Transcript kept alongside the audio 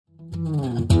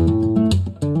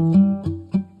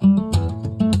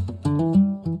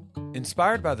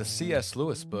Inspired by the C.S.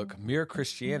 Lewis book, Mere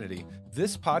Christianity,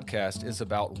 this podcast is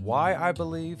about why I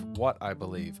believe what I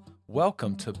believe.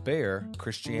 Welcome to Bare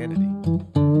Christianity.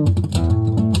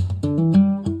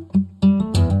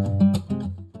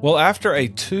 Well, after a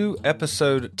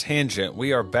 2-episode tangent,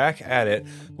 we are back at it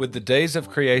with the days of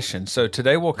creation. So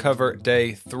today we'll cover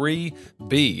day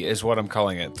 3B is what I'm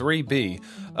calling it, 3B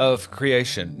of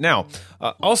creation. Now,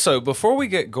 also, before we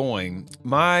get going,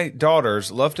 my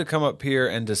daughters love to come up here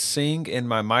and to sing in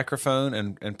my microphone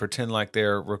and pretend like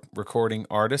they're recording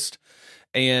artists.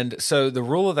 And so the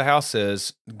rule of the house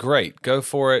is, great, go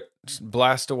for it,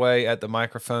 blast away at the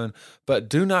microphone, but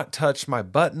do not touch my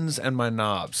buttons and my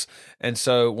knobs. And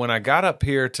so when I got up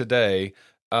here today,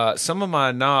 some of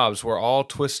my knobs were all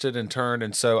twisted and turned,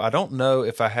 and so I don't know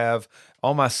if I have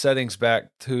all my settings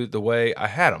back to the way I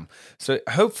had them. So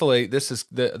hopefully this is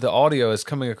the audio is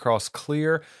coming across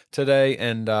clear today,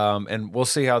 and we'll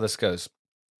see how this goes.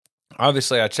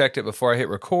 Obviously, I checked it before I hit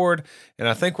record, and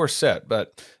I think we're set,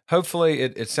 but hopefully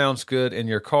it sounds good in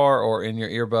your car or in your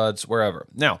earbuds, wherever.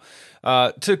 Now,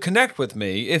 to connect with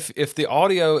me, if the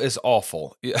audio is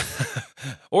awful,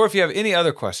 or if you have any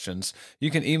other questions,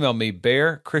 you can email me,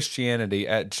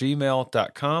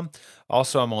 barechristianity@gmail.com.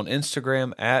 Also, I'm on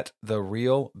Instagram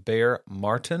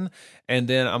 @TheRealBearMartin, and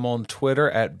then I'm on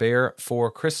Twitter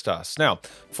 @Bear4Christos. Now,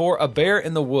 for A Bear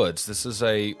in the Woods, this is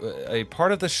a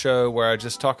part of the show where I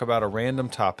just talk about a random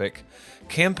topic.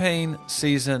 Campaign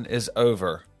season is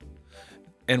over,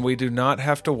 and we do not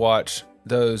have to watch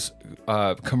those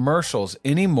commercials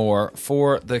anymore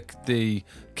for the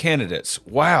candidates.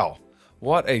 Wow,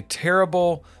 what a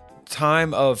terrible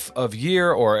time of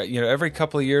year, or every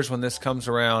couple of years when this comes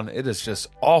around, it is just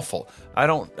awful. I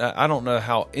don't know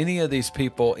how any of these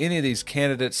people, any of these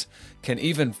candidates can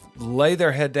even lay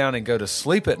their head down and go to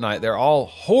sleep at night. They're all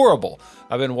horrible.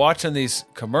 I've been watching these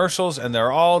commercials and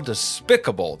they're all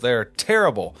despicable. They're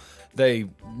terrible. They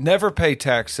never pay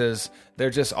taxes. They're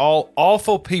just all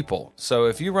awful people. So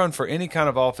if you run for any kind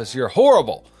of office, you're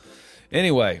horrible.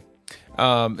 Anyway,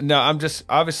 no, I'm just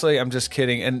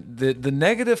kidding. And the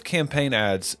negative campaign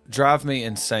ads drive me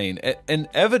insane. And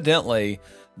evidently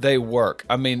they work.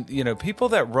 I mean, people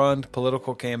that run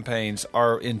political campaigns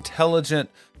are intelligent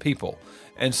people.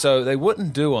 And so they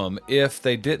wouldn't do them if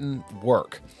they didn't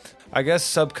work. I guess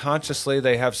subconsciously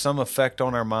they have some effect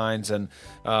on our minds and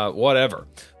whatever.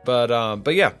 But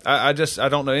yeah, I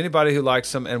don't know anybody who likes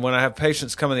them. And when I have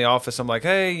patients come in the office, I'm like,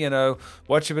 hey,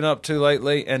 what you been up to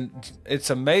lately? And it's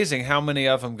amazing how many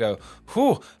of them go,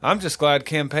 whew, I'm just glad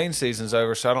campaign season's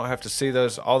over so I don't have to see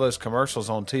all those commercials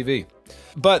on TV.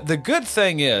 But the good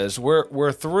thing is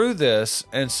we're through this,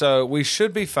 and so we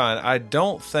should be fine. I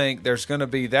don't think there's going to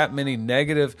be that many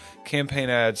negative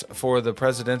campaign ads for the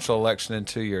presidential election in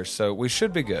 2 years, so we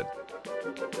should be good.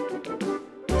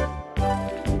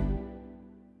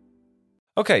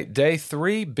 Okay, day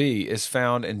 3B is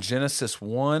found in Genesis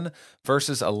 1,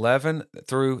 verses 11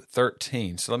 through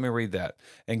 13. So let me read that.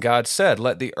 And God said,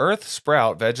 "Let the earth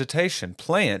sprout vegetation,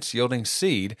 plants yielding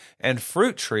seed, and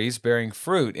fruit trees bearing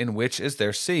fruit, in which is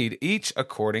their seed, each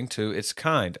according to its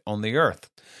kind, on the earth."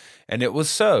 And it was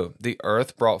so. The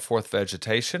earth brought forth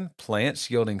vegetation, plants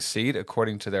yielding seed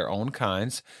according to their own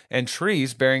kinds, and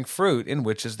trees bearing fruit, in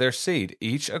which is their seed,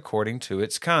 each according to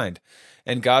its kind.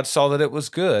 And God saw that it was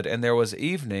good, and there was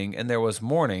evening, and there was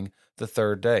morning, the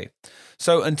third day.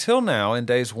 So until now, in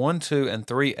days 1, 2, and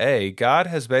 3A, God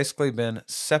has basically been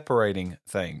separating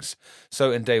things.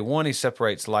 So in day 1, he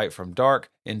separates light from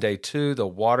dark. In day 2, the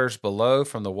waters below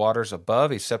from the waters above.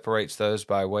 He separates those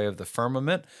by way of the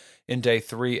firmament. In day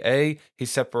 3A, he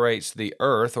separates the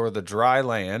earth, or the dry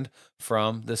land,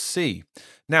 from the sea.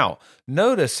 Now,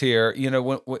 notice here,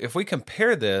 if we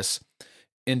compare this,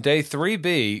 in day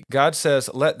 3B, God says,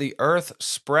 let the earth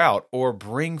sprout or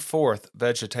bring forth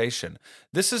vegetation.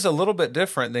 This is a little bit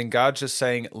different than God just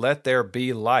saying, let there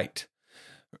be light.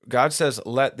 God says,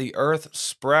 let the earth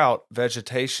sprout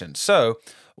vegetation. So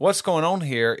what's going on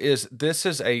here is this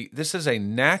is a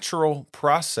natural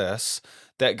process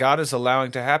that God is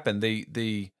allowing to happen.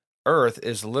 The earth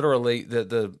is literally,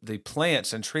 the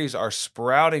plants and trees are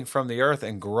sprouting from the earth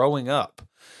and growing up.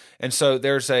 And so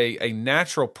there's a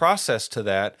natural process to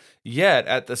that, yet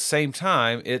at the same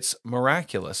time, it's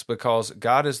miraculous because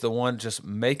God is the one just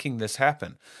making this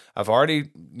happen. I've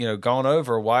already, gone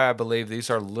over why I believe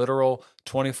these are literal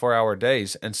 24-hour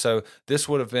days. And so this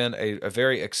would have been a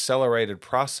very accelerated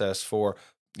process for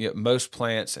most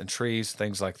plants and trees,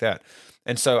 things like that.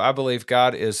 And so I believe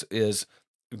God is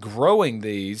growing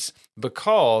these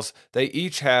because they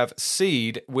each have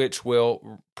seed, which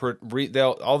will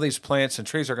all these plants and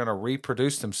trees are going to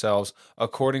reproduce themselves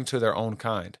according to their own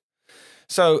kind.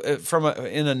 So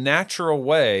in a natural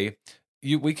way,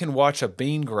 we can watch a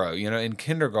bean grow. In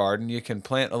kindergarten, you can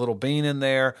plant a little bean in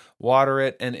there, water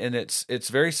it, and it's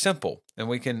very simple, and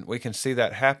we can see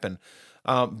that happen.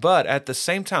 But at the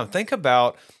same time, think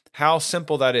about how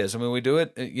simple that is. I mean, we do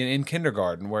it in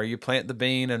kindergarten, where you plant the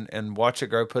bean and watch it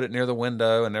grow, put it near the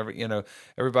window, and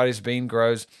everybody's bean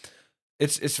grows.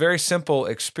 It's very simple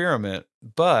experiment,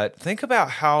 but think about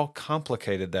how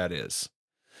complicated that is.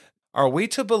 Are we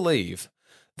to believe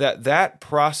that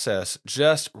process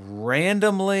just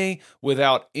randomly,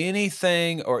 without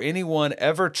anything or anyone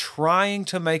ever trying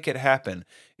to make it happen,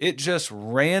 it just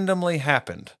randomly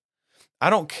happened?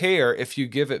 I don't care if you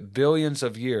give it billions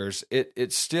of years,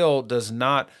 it still does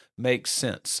not make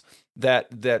sense that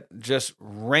just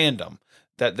random,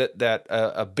 that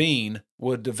a bean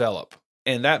would develop,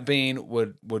 and that bean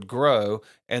would grow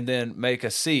and then make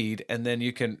a seed, and then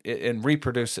and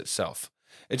reproduce itself.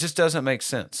 It just doesn't make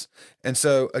sense. And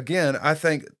so again, I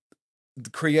think the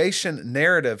creation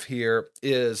narrative here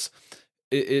is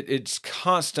it's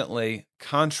constantly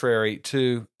contrary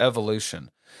to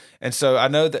evolution. And so I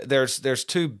know that there's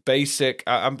two basic.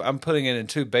 I'm putting it in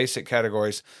two basic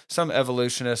categories. Some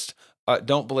evolutionists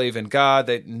don't believe in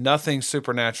God. Nothing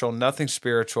supernatural, nothing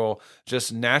spiritual,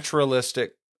 just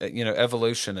naturalistic.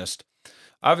 Evolutionist.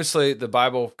 Obviously, the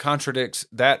Bible contradicts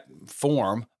that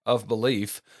form of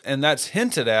belief, and that's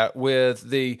hinted at with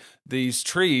these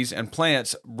trees and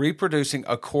plants reproducing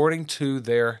according to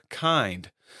their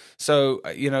kind. So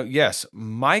yes,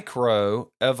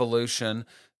 microevolution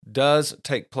does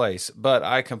take place, but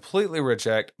I completely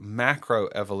reject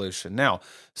macroevolution. Now,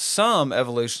 some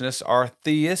evolutionists are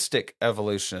theistic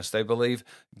evolutionists. They believe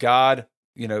God,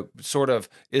 sort of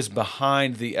is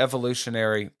behind the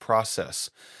evolutionary process.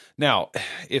 Now,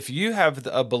 if you have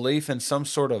a belief in some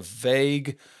sort of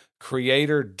vague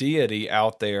creator deity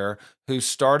out there who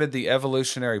started the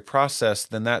evolutionary process,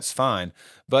 then that's fine.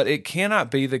 But it cannot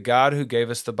be the God who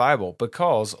gave us the Bible,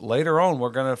 because later on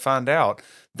we're going to find out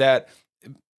that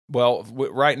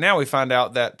right now we find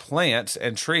out that plants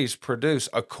and trees produce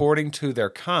according to their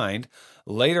kind.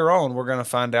 Later on, we're going to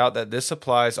find out that this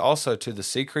applies also to the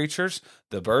sea creatures,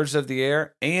 the birds of the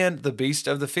air, and the beasts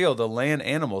of the field, the land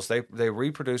animals. They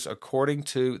reproduce according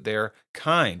to their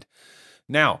kind.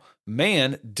 Now,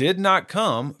 man did not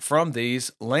come from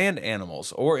these land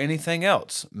animals or anything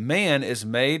else. Man is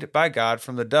made by God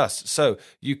from the dust. So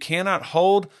you cannot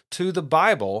hold to the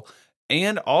Bible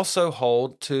and also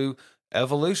hold to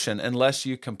evolution unless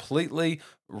you completely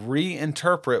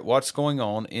reinterpret what's going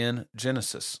on in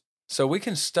Genesis. So we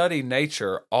can study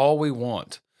nature all we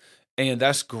want, and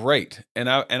that's great. And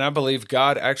I believe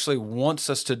God actually wants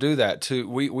us to do that.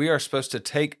 We are supposed to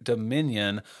take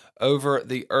dominion over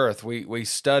the earth. We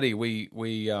study, we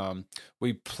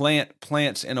plant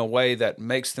plants in a way that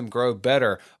makes them grow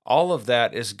better. All of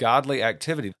that is godly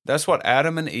activity. That's what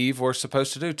Adam and Eve were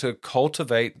supposed to do, to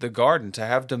cultivate the garden, to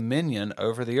have dominion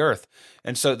over the earth.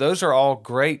 And so those are all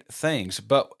great things.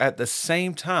 But at the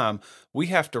same time, we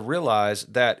have to realize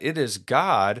that it is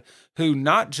God who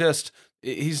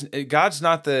God's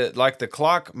not like the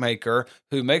clockmaker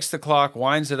who makes the clock,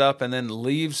 winds it up, and then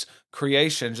leaves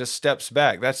creation, just steps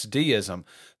back. That's deism.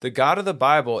 The God of the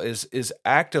Bible is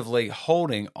actively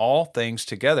holding all things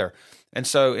together. And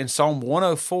so in Psalm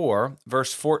 104,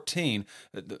 verse 14,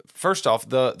 first off,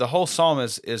 the whole psalm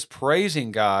is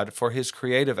praising God for his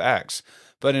creative acts.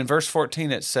 But in verse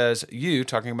 14, it says, you,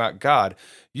 talking about God,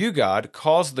 you, God,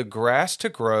 cause the grass to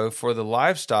grow for the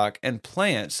livestock and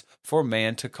plants for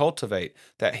man to cultivate,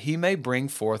 that he may bring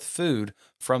forth food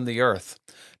from the earth.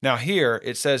 Now here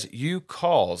it says, you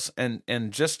cause,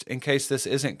 and just in case this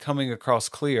isn't coming across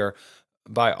clear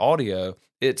by audio,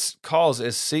 its cause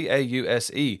is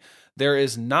C-A-U-S-E. There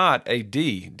is not a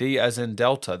D as in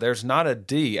Delta. There's not a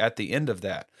D at the end of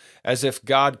that, as if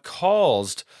God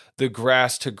caused the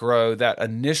grass to grow that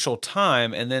initial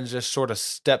time and then just sort of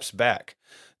steps back.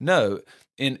 No,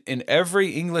 in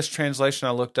every English translation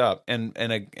I looked up, and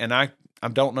I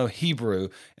don't know Hebrew,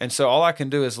 and so all I can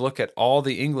do is look at all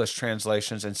the English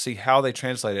translations and see how they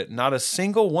translate it. Not a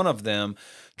single one of them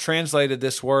translated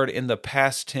this word in the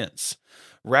past tense.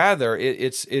 Rather,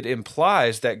 it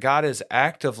implies that God is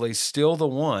actively still the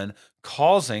one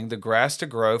causing the grass to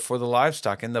grow for the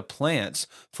livestock and the plants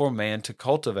for man to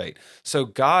cultivate. So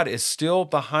God is still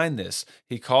behind this.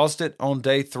 He caused it on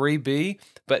day 3B,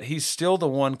 but he's still the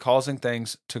one causing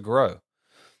things to grow.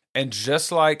 And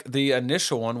just like the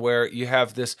initial one, where you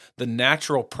have the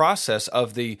natural process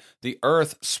of the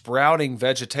earth sprouting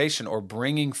vegetation or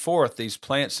bringing forth these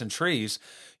plants and trees,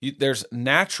 There's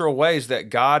natural ways that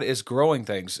God is growing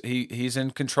things. He's in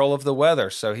control of the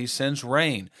weather, so he sends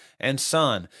rain and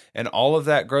sun, and all of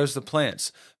that grows the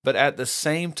plants. But at the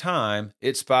same time,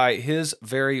 it's by his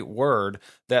very word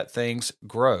that things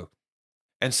grow.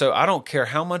 And so I don't care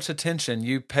how much attention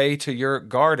you pay to your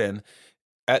garden.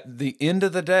 At the end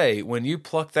of the day, when you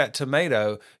pluck that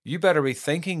tomato, you better be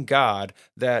thanking God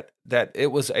that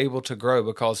it was able to grow,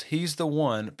 because he's the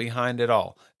one behind it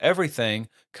all. Everything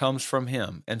comes from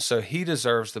him, and so he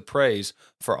deserves the praise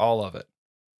for all of it.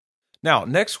 Now,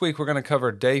 next week we're going to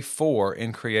cover day 4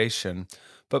 in creation.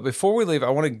 But before we leave, I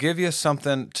want to give you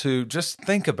something to just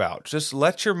think about. Just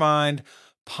let your mind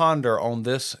ponder on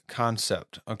this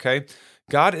concept, okay?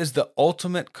 God is the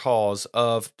ultimate cause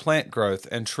of plant growth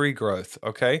and tree growth,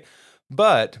 okay?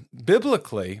 But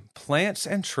biblically, plants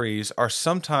and trees are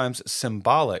sometimes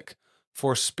symbolic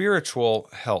for spiritual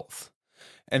health.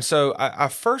 And so I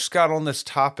first got on this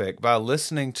topic by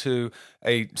listening to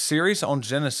a series on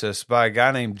Genesis by a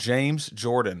guy named James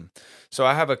Jordan. So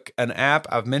I have an app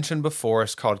I've mentioned before.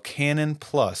 It's called Canon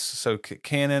Plus. So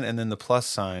Canon and then the plus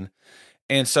sign.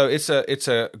 And so it's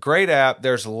a great app.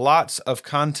 There's lots of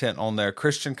content on there,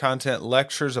 Christian content,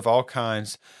 lectures of all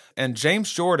kinds. And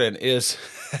James Jordan is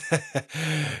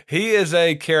he is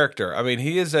a character. I mean,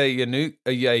 he is a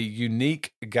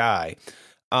unique guy.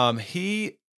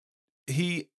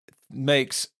 He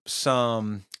makes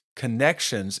some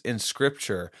connections in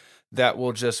Scripture that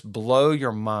will just blow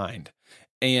your mind.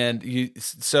 And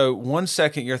so 1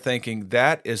 second you're thinking,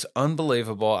 that is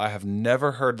unbelievable. I have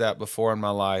never heard that before in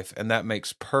my life. And that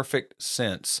makes perfect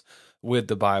sense with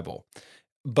the Bible.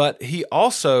 But he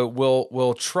also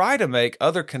will try to make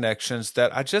other connections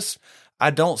that I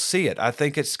don't see it. I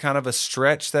think it's kind of a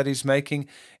stretch that he's making.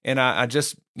 And I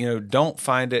just, don't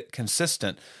find it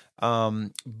consistent.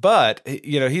 But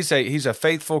he's a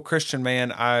faithful Christian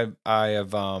man. I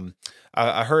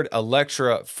heard a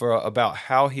lecture about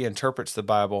how he interprets the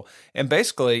Bible, and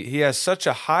basically he has such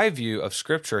a high view of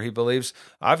Scripture. He believes,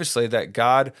 obviously, that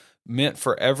God meant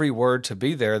for every word to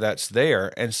be there that's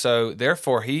there, and so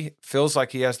therefore he feels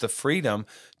like he has the freedom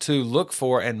to look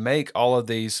for and make all of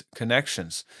these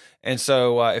connections. And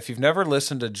so if you've never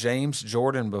listened to James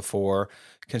Jordan before,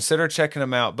 consider checking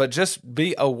him out, but just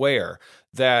be aware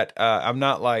that I'm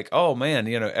not like, oh man,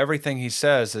 everything he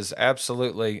says is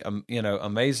absolutely,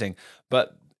 amazing.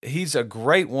 But he's a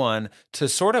great one to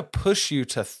sort of push you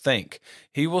to think.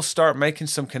 He will start making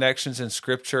some connections in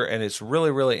Scripture, and it's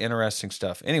really, really interesting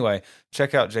stuff. Anyway,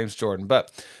 check out James Jordan.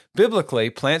 But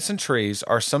biblically, plants and trees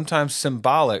are sometimes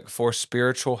symbolic for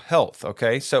spiritual health,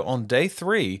 okay? So on day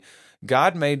 3,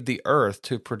 God made the earth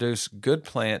to produce good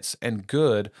plants and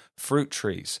good fruit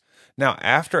trees. Now,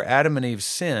 after Adam and Eve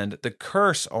sinned, the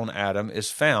curse on Adam is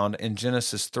found in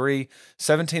Genesis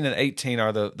 3:17 and 18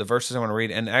 are the verses I want to read,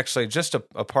 and actually just a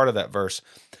part of that verse.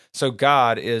 So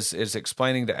God is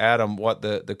explaining to Adam what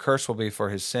the curse will be for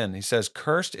his sin. He says,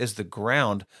 "Cursed is the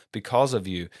ground because of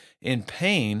you. In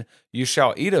pain you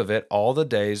shall eat of it all the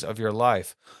days of your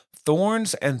life.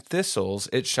 Thorns and thistles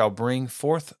it shall bring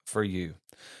forth for you."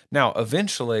 Now,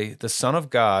 eventually, the Son of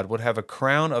God would have a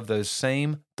crown of those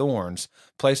same thorns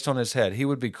placed on his head. He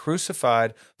would be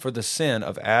crucified for the sin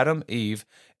of Adam, Eve,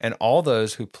 and all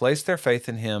those who place their faith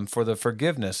in him for the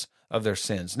forgiveness of their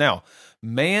sins. Now,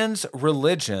 man's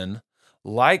religion,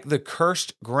 like the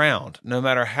cursed ground, no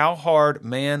matter how hard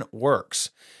man works,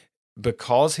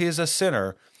 because he is a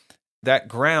sinner, that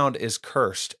ground is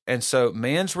cursed. And so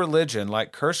man's religion,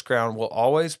 like cursed ground, will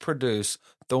always produce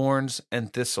thorns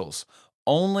and thistles.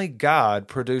 Only God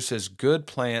produces good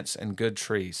plants and good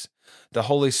trees. The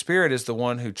Holy Spirit is the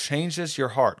one who changes your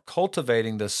heart,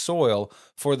 cultivating the soil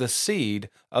for the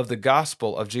seed of the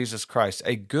gospel of Jesus Christ.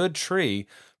 A good tree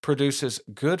produces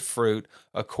good fruit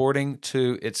according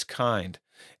to its kind.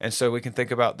 And so we can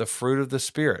think about the fruit of the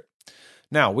Spirit.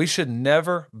 Now, we should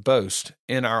never boast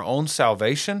in our own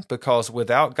salvation, because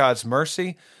without God's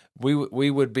mercy, we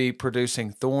would be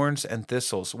producing thorns and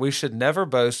thistles. We should never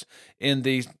boast in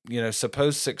the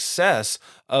supposed success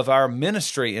of our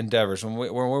ministry endeavors when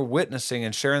we're witnessing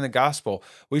and sharing the gospel.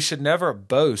 We should never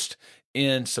boast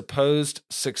in supposed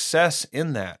success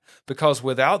in that, because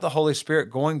without the Holy Spirit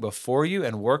going before you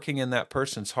and working in that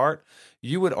person's heart,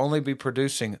 you would only be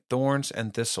producing thorns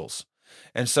and thistles.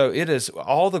 And so it is,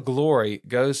 all the glory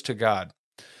goes to God.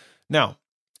 Now,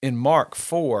 in Mark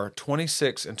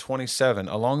 4:26 and 27,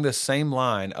 along this same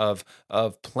line of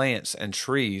plants and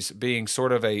trees being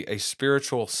sort of a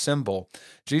spiritual symbol,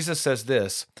 Jesus says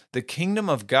this: "The kingdom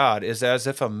of God is as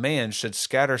if a man should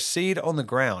scatter seed on the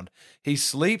ground. He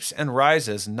sleeps and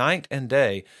rises night and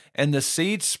day, and the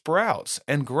seed sprouts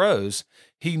and grows,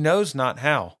 he knows not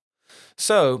how.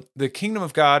 So the kingdom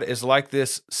of God is like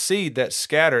this seed that's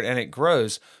scattered and it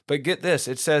grows. But get this,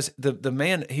 it says the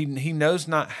man, he knows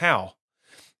not how.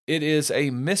 It is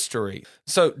a mystery.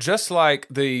 So just like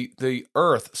the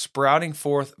earth sprouting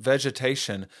forth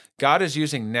vegetation, God is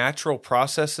using natural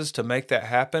processes to make that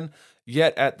happen.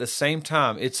 Yet at the same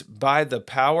time, it's by the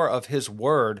power of his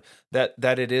word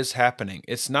that it is happening.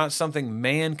 It's not something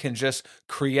man can just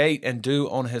create and do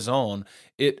on his own.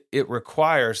 It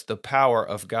requires the power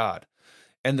of God.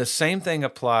 And the same thing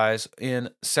applies in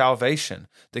salvation.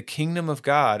 The kingdom of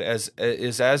God as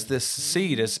this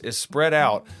seed is spread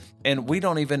out, and we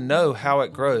don't even know how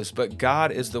it grows, but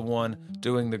God is the one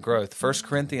doing the growth. 1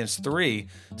 Corinthians 3,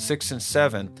 6 and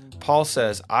 7, Paul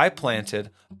says, I planted,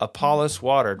 Apollos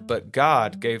watered, but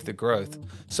God gave the growth.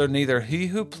 So neither he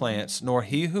who plants nor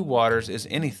he who waters is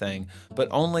anything, but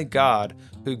only God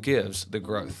who gives the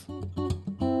growth.